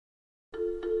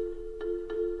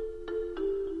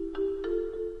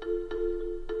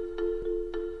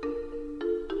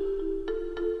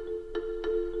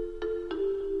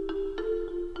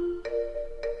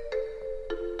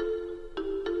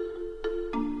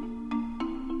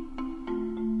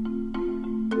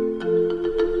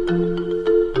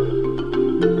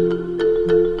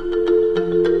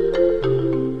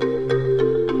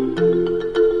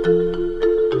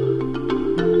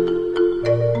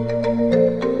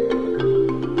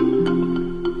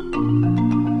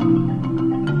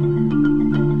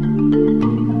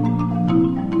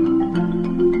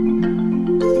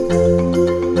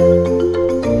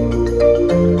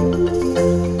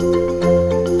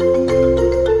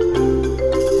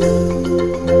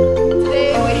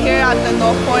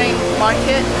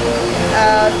market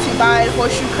to buy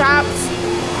horseshoe crabs,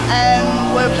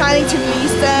 and we're planning to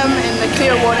release them in the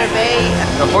Clearwater Bay.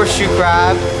 The horseshoe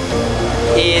crab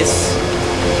is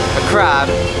a crab,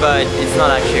 but it's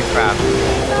not actually a crab.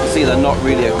 See, they're not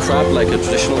really a crab like a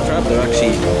traditional crab. They're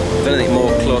actually, if anything,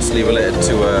 more closely related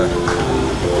to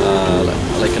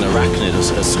like an arachnid,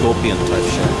 a scorpion type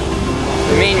shape.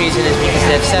 The main reason is because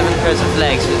they have 7 pairs of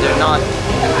legs, so they're not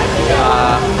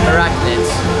arachnids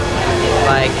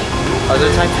like other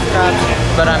types of crabs,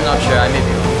 but I'm not sure, I may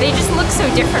be wrong. They just look so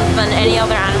different than any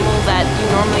other animal that you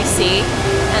normally see,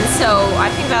 and so I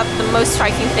think that the most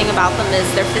striking thing about them is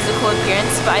their physical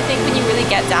appearance, but I think when you really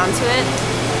get down to it,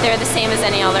 they're the same as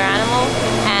any other animal,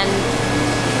 and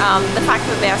the fact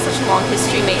that they have such a long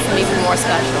history makes them even more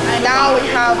special. And now we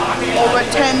have over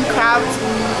 10 crabs,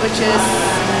 which is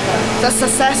a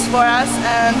success for us,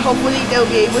 and hopefully they'll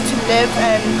be able to live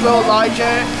and grow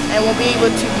larger and won't be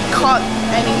able to be caught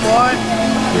anymore,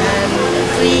 and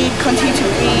we continue to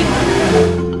breed.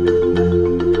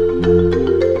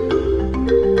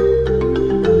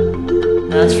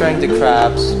 Transferring the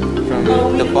crabs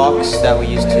from the box that we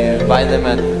used to buy them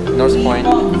at North Point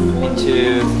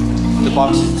into the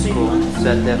boxes at school, so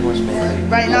that they have more space.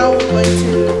 Right now we're going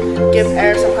to give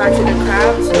air supply to the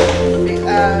crabs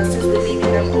since we're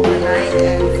leaving them overnight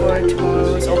and for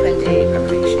tomorrow's open day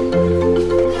preparation.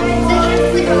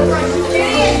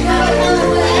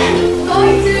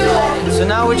 So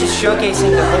now we're just showcasing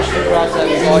the horseshoe crabs that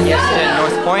we bought yesterday at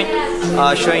North Point,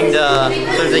 showing the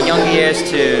sort of the young years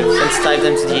to sensitize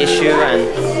them to the issue and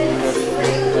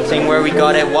saying where we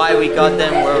got it, why we got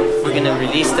them, where we're going to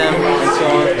release them, and so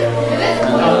on.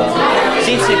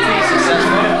 Seems to be pretty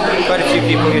successful. Quite a few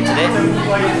people here today.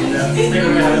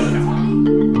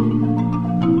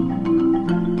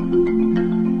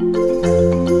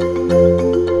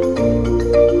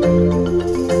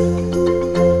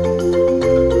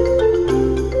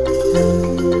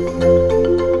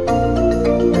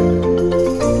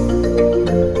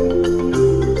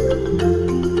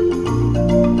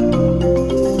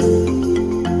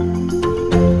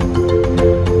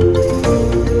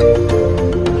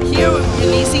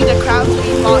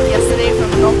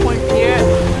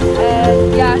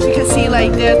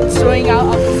 They're throwing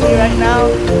out of the sea right now.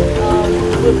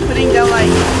 We're putting them like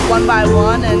one by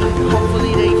one, and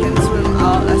hopefully they can swim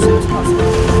out as soon as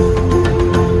possible.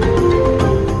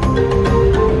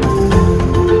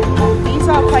 These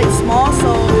are quite small,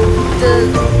 so the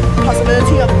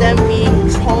possibility of them being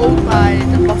trolled by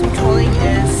the bottom trolling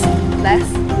is less.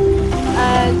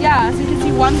 And yeah, as you can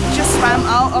see, one just swam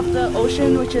out of the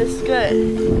ocean, which is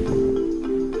good.